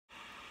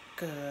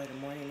Good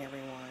morning,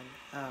 everyone.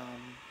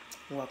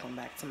 Welcome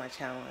back to my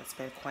channel. It's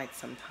been quite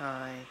some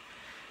time.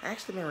 I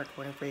actually been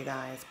recording for you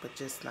guys, but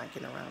just not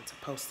getting around to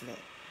posting it.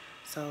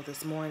 So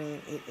this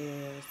morning it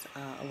is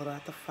a little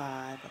after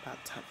 5, about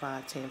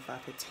 5:10,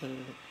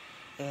 5:15,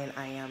 and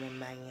I am in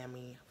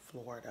Miami,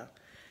 Florida.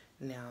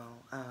 Now,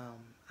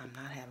 I'm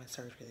not having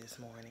surgery this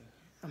morning.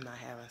 I'm not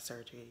having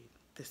surgery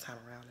this time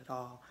around at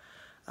all,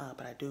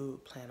 but I do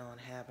plan on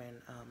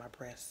having my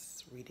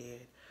breasts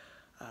redid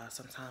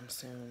sometime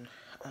soon.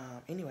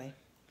 Anyway,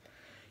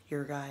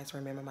 you guys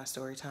remember my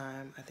story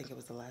time? I think it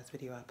was the last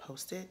video I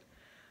posted.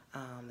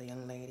 The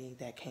young lady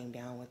that came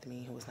down with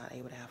me who was not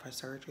able to have her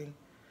surgery.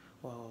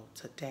 Well,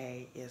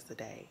 today is the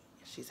day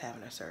she's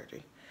having her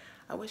surgery.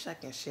 I wish I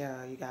can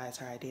share you guys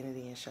her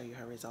identity and show you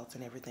her results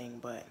and everything,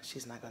 but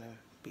she's not going to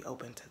be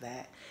open to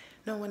that.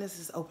 No one is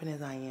as open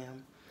as I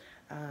am.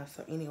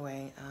 So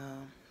anyway,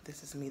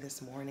 this is me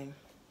this morning,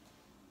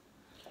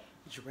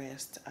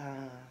 dressed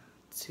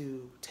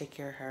to take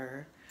care of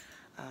her.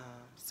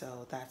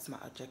 So that's my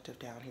objective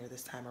down here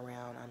this time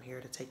around. I'm here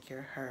to take care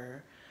of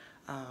her.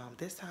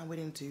 This time we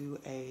didn't do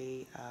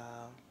a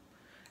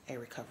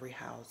recovery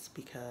house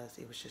because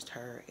it was just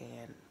her,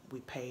 and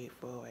we paid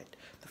for it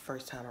the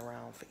first time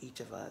around for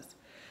each of us.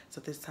 So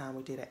this time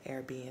we did an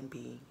Airbnb.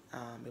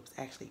 It was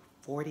actually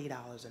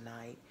 $40 a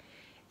night,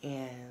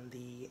 and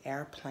the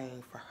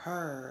airplane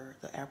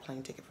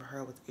ticket for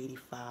her was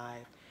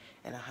 $85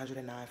 and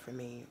 $109 for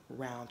me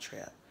round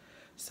trip.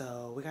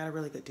 So we got a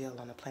really good deal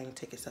on the plane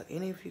ticket. So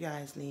any of you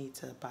guys need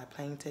to buy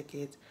plane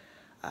tickets,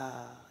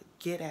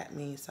 get at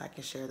me so I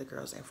can share the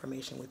girl's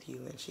information with you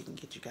and she can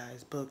get you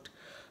guys booked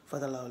for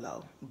the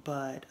low.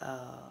 But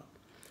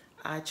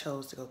I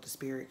chose to go to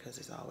Spirit because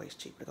it's always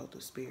cheap to go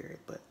through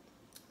Spirit. But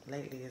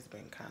lately it's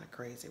been kind of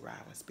crazy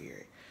riding with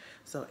Spirit.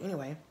 So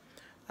anyway,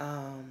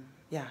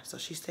 yeah, so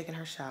she's taking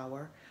her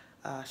shower.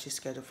 She's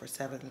scheduled for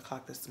 7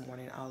 o'clock this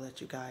morning. I'll let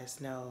you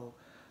guys know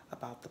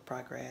about the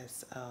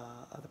progress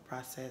of the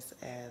process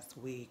as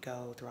we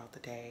go throughout the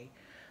day.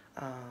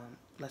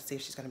 Let's see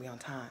if she's going to be on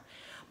time.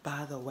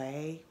 By the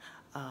way,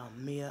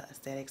 Mia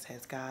Aesthetics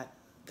has got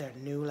their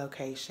new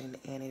location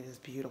and it is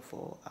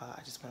beautiful.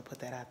 I just want to put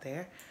that out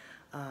there.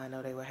 I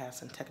know they will have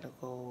some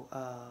technical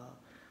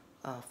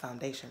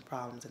foundation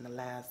problems in the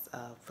last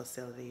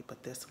facility,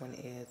 but this one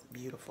is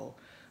beautiful.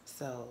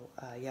 So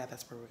yeah,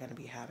 that's where we're going to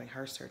be having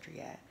her surgery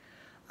at.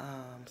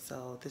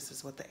 So this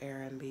is what the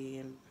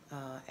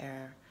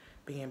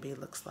Airbnb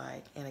looks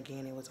like, and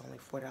again, it was only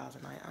 $40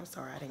 a night. I'm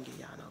sorry I didn't give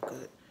y'all no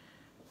good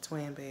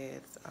twin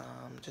beds,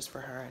 just for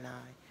her and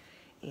I,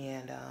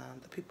 and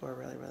the people are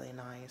really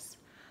nice.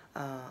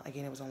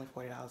 Again, it was only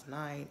 $40 a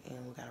night,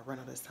 and we got a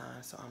rental this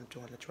time, so I'm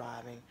doing the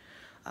driving.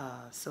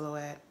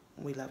 Silhouette,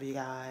 we love you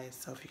guys.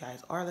 So if you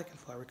guys are looking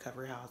for a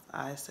recovery house,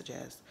 I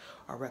suggest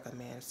or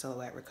recommend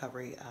Silhouette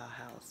Recovery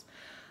House.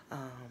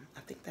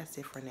 I think that's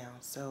it for now.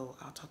 So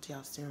I'll talk to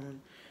y'all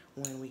soon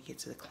when we get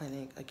to the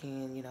clinic.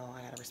 Again, you know,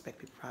 I gotta respect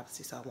people's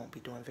privacy, so I won't be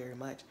doing very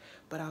much,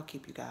 but I'll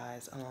keep you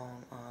guys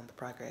along on the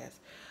progress.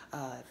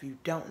 If you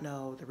don't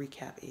know, the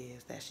recap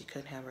is that she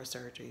couldn't have her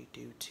surgery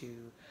due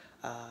to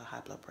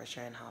high blood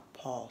pressure and high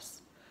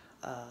pulse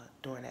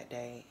during that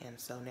day, and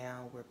so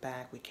now we're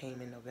back. We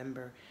came in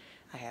November.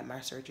 I had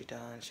my surgery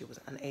done. She was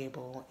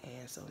unable,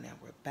 and so now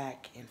we're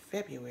back in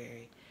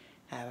February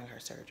having her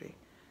surgery.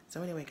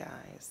 So anyway,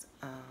 guys,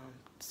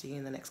 see you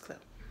in the next clip.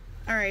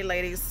 All right,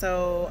 ladies,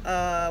 so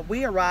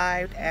we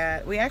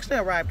actually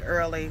arrived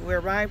early. We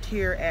arrived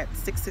here at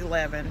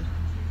 6:11,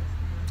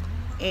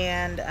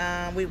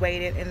 and we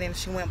waited, and then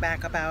she went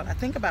back about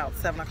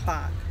 7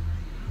 o'clock.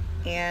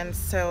 And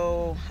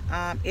so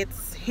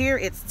it's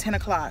 10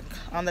 o'clock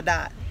on the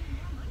dot,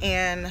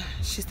 and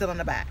she's still in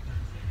the back.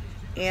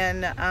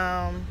 And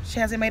she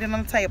hasn't made it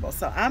on the table.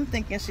 So I'm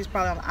thinking she's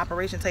probably on the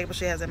operation table.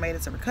 She hasn't made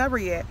it to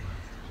recovery yet,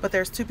 but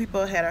there's 2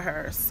 people ahead of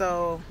her.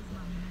 So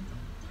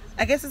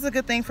I guess it's a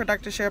good thing for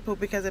Dr. Sherpu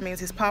because it means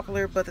he's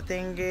popular, but the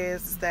thing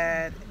is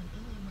that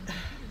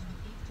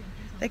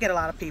they get a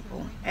lot of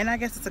people, and I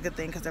guess it's a good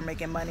thing because they're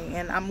making money,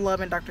 and I'm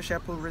loving Dr.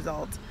 Sherpu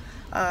results.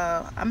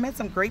 I met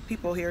some great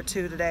people here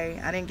too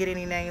today. I didn't get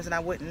any names, and I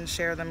wouldn't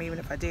share them even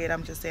if I did.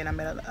 I'm just saying I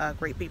met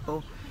great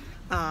people,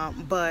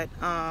 but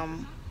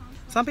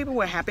some people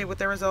were happy with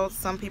their results.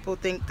 Some people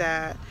think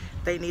that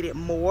they needed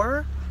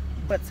more,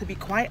 but to be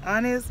quite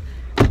honest,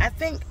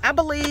 I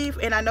believe,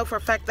 and I know for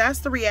a fact that's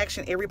the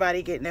reaction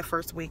everybody get in their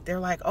first week. They're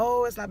like,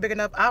 oh, it's not big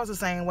enough. I was the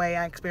same way.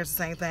 I experienced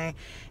the same thing.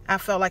 I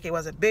felt like it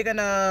wasn't big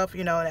enough.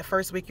 You know, in that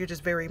first week, you're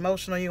just very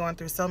emotional. You're going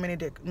through so many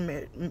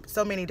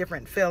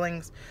different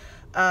feelings.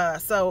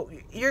 So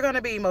you're going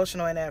to be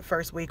emotional in that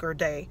first week or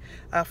day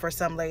for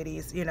some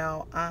ladies, you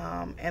know,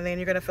 and then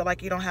you're going to feel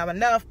like you don't have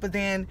enough. But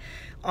then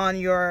on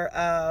your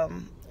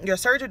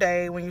surgery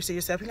day, when you see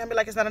yourself, you're going to be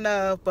like, it's not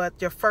enough. But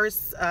your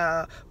first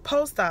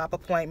post-op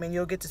appointment,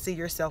 you'll get to see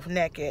yourself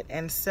naked.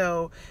 And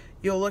so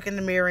you'll look in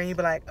the mirror and you'll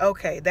be like,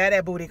 okay,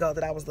 that booty goal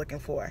that I was looking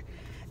for.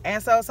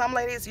 And so some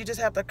ladies, you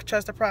just have to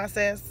trust the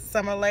process.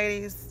 Some of the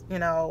ladies, you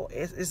know,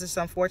 it's just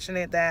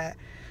unfortunate that,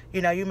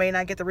 you know, you may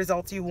not get the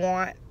results you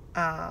want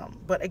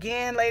But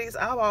again, ladies,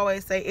 I'll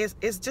always say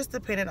it's just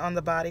dependent on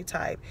the body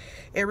type.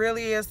 It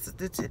really is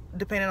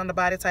dependent on the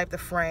body type, the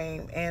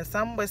frame, and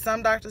with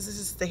some doctors it's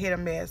just a hit or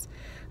miss.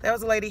 There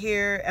was a lady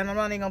here, and I'm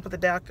not even gonna put the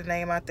doctor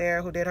name out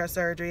there, who did her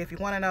surgery. If you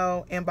want to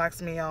know,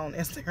 inbox me on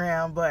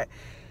Instagram. But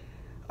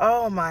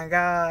oh my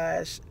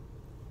gosh,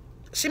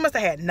 she must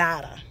have had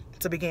nada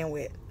to begin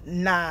with,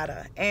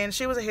 nada. And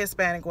she was a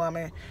Hispanic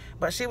woman,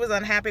 but she was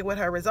unhappy with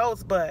her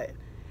results. But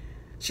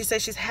she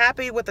said she's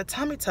happy with the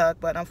tummy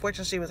tuck, but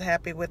unfortunately she was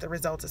happy with the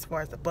results as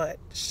far as the butt.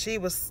 She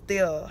was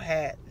still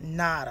had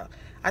nada.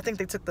 I think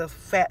they took the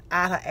fat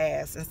out her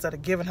ass instead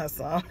of giving her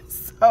some.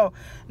 So,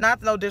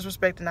 not no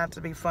disrespect and not to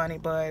be funny,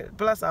 but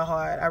bless her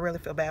heart. I really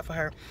feel bad for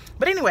her.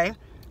 But anyway,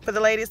 for the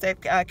ladies that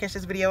catch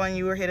this video and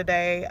you were here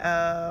today,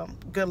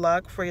 good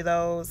luck for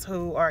those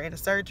who are in the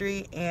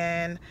surgery,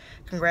 and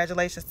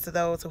congratulations to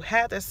those who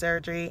had their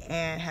surgery,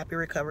 and happy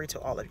recovery to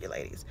all of you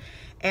ladies.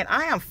 And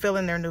I am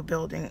filling their new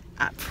building.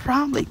 I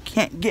probably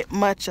can't get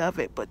much of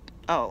it, but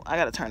oh, I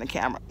gotta turn the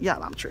camera.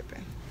 Y'all, I'm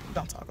tripping.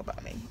 Don't talk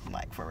about me.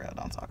 Like, for real,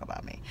 don't talk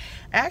about me.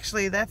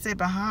 Actually, that's it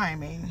behind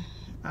me,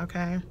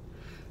 okay?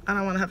 I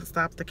don't want to have to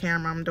stop the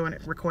camera. I'm doing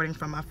it recording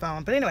from my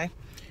phone. But anyway,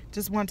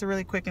 just wanted to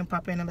really quick and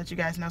pop in and let you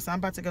guys know. So I'm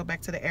about to go back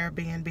to the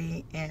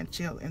Airbnb and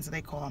chill until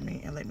they call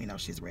me and let me know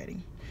she's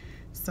ready.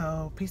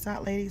 So peace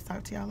out, ladies.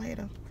 Talk to y'all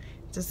later.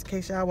 Just in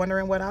case y'all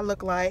wondering what I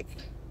look like.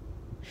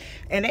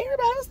 And everybody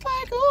was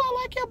like, oh,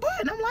 I like your butt.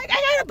 And I'm like, I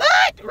got a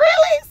butt?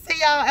 Really? See,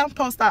 y'all,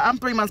 I'm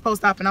 3 months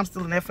post-op and I'm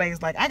still in their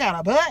face like, I got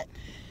a butt.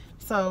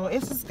 So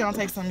it's just going to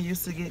take some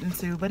use to get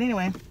into. But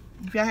anyway,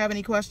 if y'all have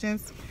any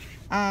questions,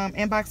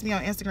 inbox me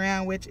on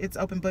Instagram, which it's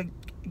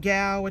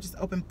openbookgal, which is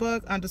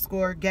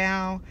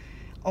openbook_gal,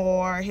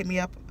 or hit me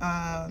up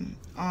on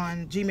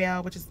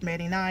Gmail, which is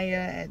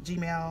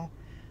medinaya@gmail.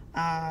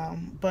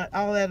 But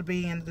all that'll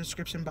be in the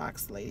description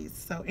box, ladies.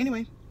 So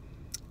anyway,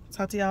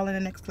 talk to y'all in the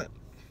next clip.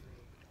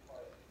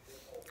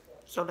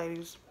 So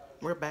ladies,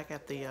 we're back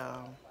at the,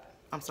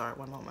 I'm sorry,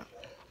 one moment.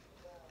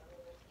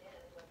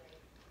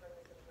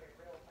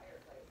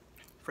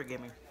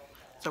 Forgive me.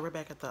 So we're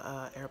back at the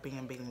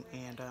Airbnb,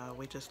 and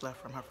we just left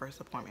from her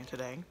first appointment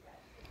today,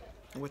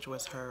 which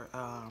was her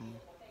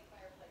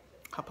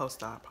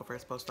post-op, her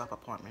first post-op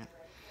appointment.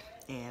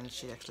 And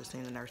she actually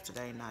seen the nurse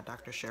today, not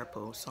Dr.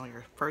 Sherpu. So on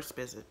your first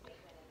visit,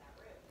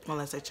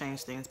 unless they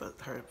changed things, but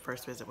her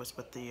first visit was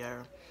with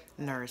the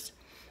nurse.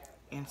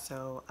 And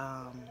so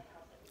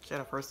she had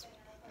her first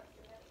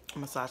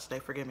massage today.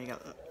 Forgive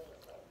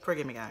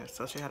me guys.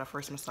 So she had her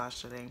first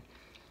massage today,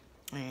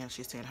 and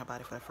she's seeing her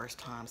body for the first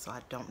time. So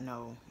I don't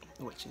know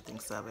what she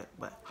thinks of it,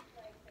 but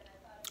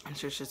I'm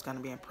sure she's going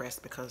to be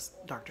impressed because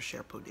Dr.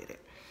 Sherpu did it.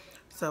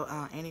 So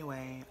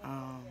anyway,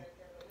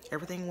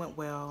 everything went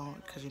well,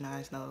 because you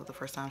guys know the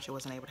first time she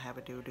wasn't able to have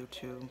it due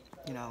to,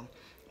 you know,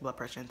 blood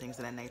pressure and things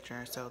of that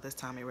nature. So this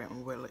time it went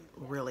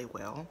really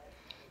well.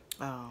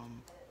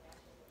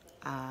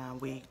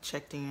 We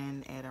checked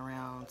in at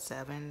around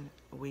 7.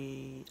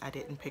 I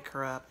didn't pick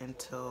her up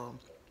until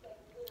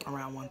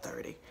around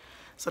 1:30.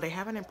 So they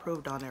haven't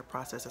improved on their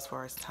process as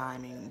far as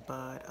timing,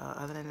 but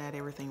other than that,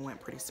 everything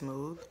went pretty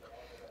smooth.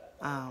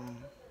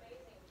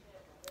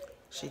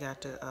 She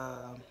got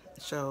to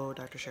show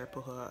Dr.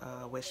 Sherpu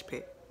her wish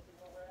pic,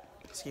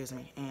 excuse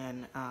me,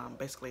 and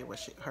basically what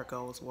her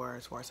goals were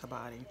as far as her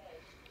body.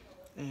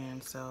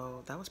 And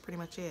so that was pretty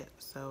much it.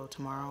 So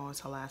tomorrow is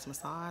her last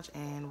massage,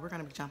 and we're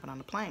going to be jumping on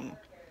the plane.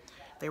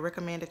 They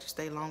recommend that you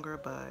stay longer,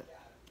 but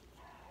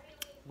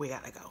we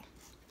got to go.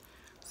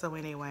 So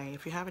anyway,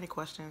 if you have any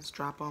questions,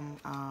 drop them.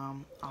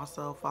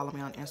 Also, follow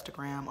me on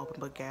Instagram,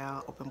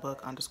 openbookgal,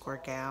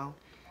 openbook_gal.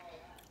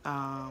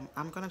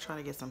 I'm going to try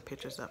to get some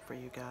pictures up for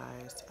you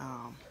guys,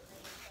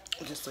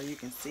 just so you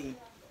can see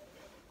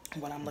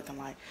what I'm looking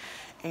like.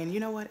 And you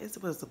know what,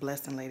 it was a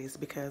blessing, ladies,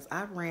 because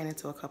I ran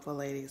into a couple of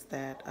ladies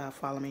that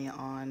follow me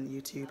on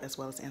YouTube as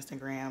well as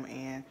Instagram,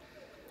 and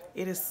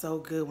it is so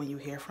good when you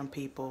hear from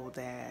people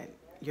that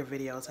your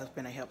videos have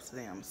been a help to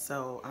them.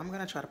 So I'm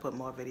gonna try to put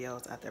more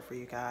videos out there for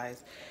you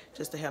guys,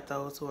 just to help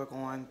those who are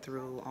going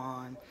through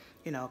on,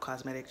 you know,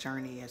 cosmetic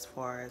journey as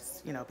far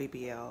as, you know,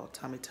 BBL,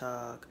 tummy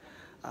tuck,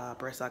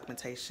 breast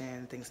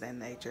augmentation, things of that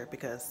nature.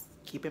 Because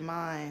keep in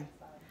mind,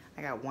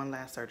 I got one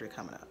last surgery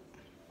coming up.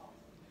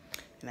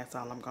 And that's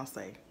all I'm gonna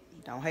say.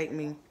 Don't hate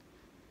me.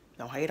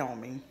 Don't hate on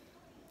me.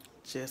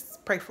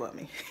 Just pray for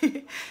me.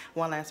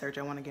 One last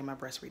surgery. I want to get my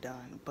breast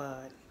redone.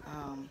 But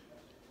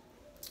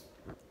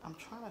I'm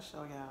trying to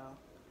show y'all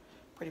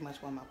pretty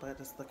much what my butt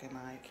is looking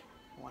like,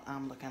 what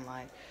I'm looking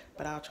like.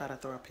 But I'll try to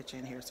throw a picture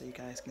in here so you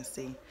guys can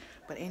see.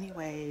 But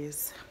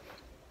anyways,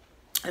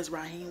 as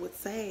Raheem would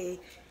say,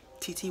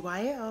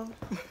 TTYL.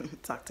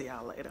 Talk to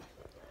y'all later.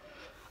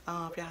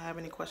 If y'all have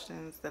any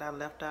questions that I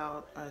left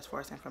out as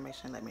far as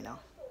information, let me know.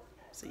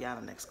 See y'all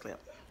in the next clip.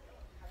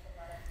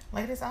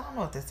 Ladies, I don't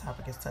know if this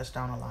topic is touched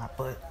on a lot,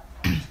 but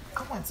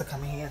I wanted to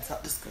come in here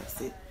and discuss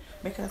it,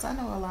 because I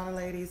know a lot of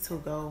ladies who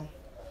go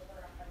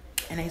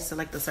and they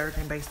select the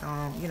surgeon based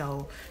on, you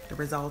know, the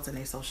results in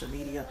their social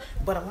media.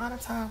 But a lot of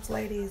times,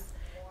 ladies,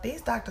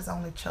 these doctors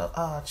only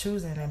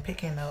choosing and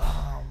picking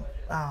a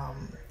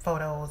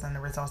photos and the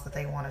results that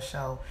they want to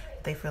show,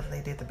 they feel that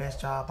they did the best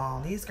job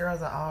on. These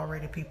girls are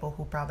already people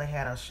who probably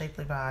had a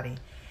shapely body,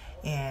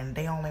 and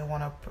they only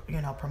want to,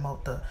 you know,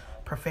 promote the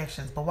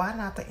perfections. But why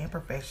not the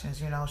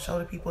imperfections? You know, show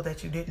the people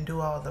that you didn't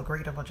do all the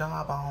great of a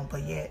job on,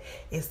 but yet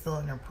it's still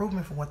an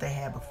improvement from what they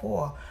had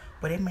before.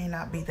 But it may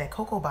not be that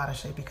cocoa body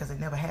shape because they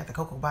never had the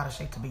cocoa body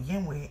shape to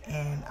begin with.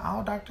 And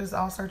all doctors,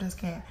 all surgeons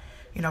can't,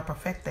 you know,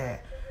 perfect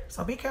that.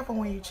 So be careful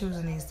when you're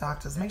choosing these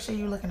doctors. Make sure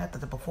you're looking at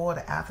the before,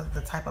 the after,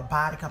 the type of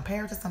body.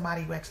 Compare it to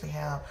somebody who actually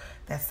have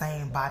that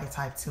same body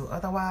type too.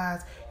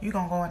 Otherwise, you're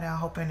going to go in there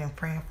hoping and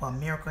praying for a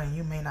miracle, and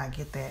you may not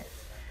get that.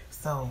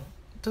 So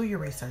do your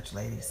research,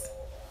 ladies.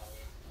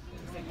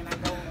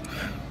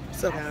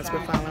 So guys,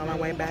 we're finally on our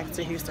way back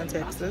to Houston,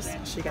 Texas.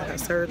 She got her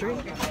surgery.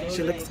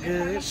 She looks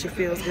good. She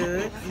feels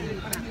good.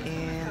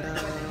 And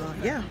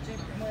yeah.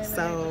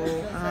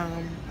 So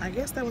I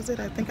guess that was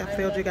it. I think I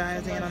filled you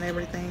guys in on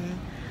everything.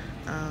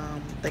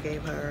 They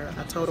gave her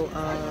a total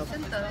of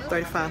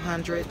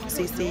 3,500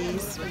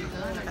 cc's.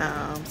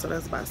 So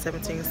that's about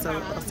 17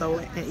 so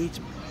in each,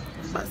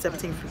 about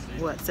 17,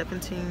 what,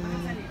 17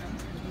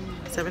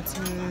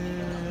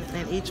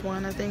 in each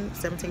one, I think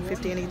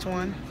 1750 in each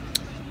one.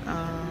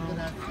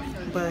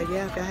 But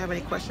yeah, if y'all have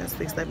any questions,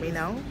 please let me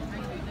know.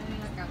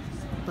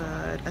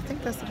 But I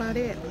think that's about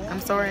it. I'm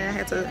sorry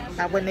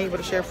I wasn't able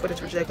to share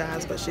footage with you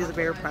guys, but she's a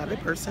very private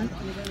person,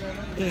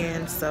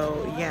 and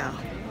so yeah,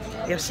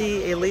 if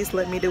she at least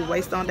let me do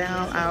waist on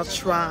down, I'll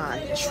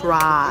try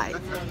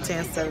to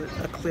insert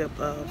a clip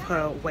of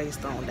her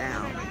waist on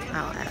down.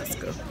 I'll ask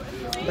her.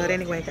 But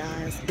anyway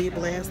guys, be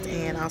blessed,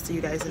 and I'll see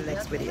you guys in the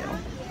next video.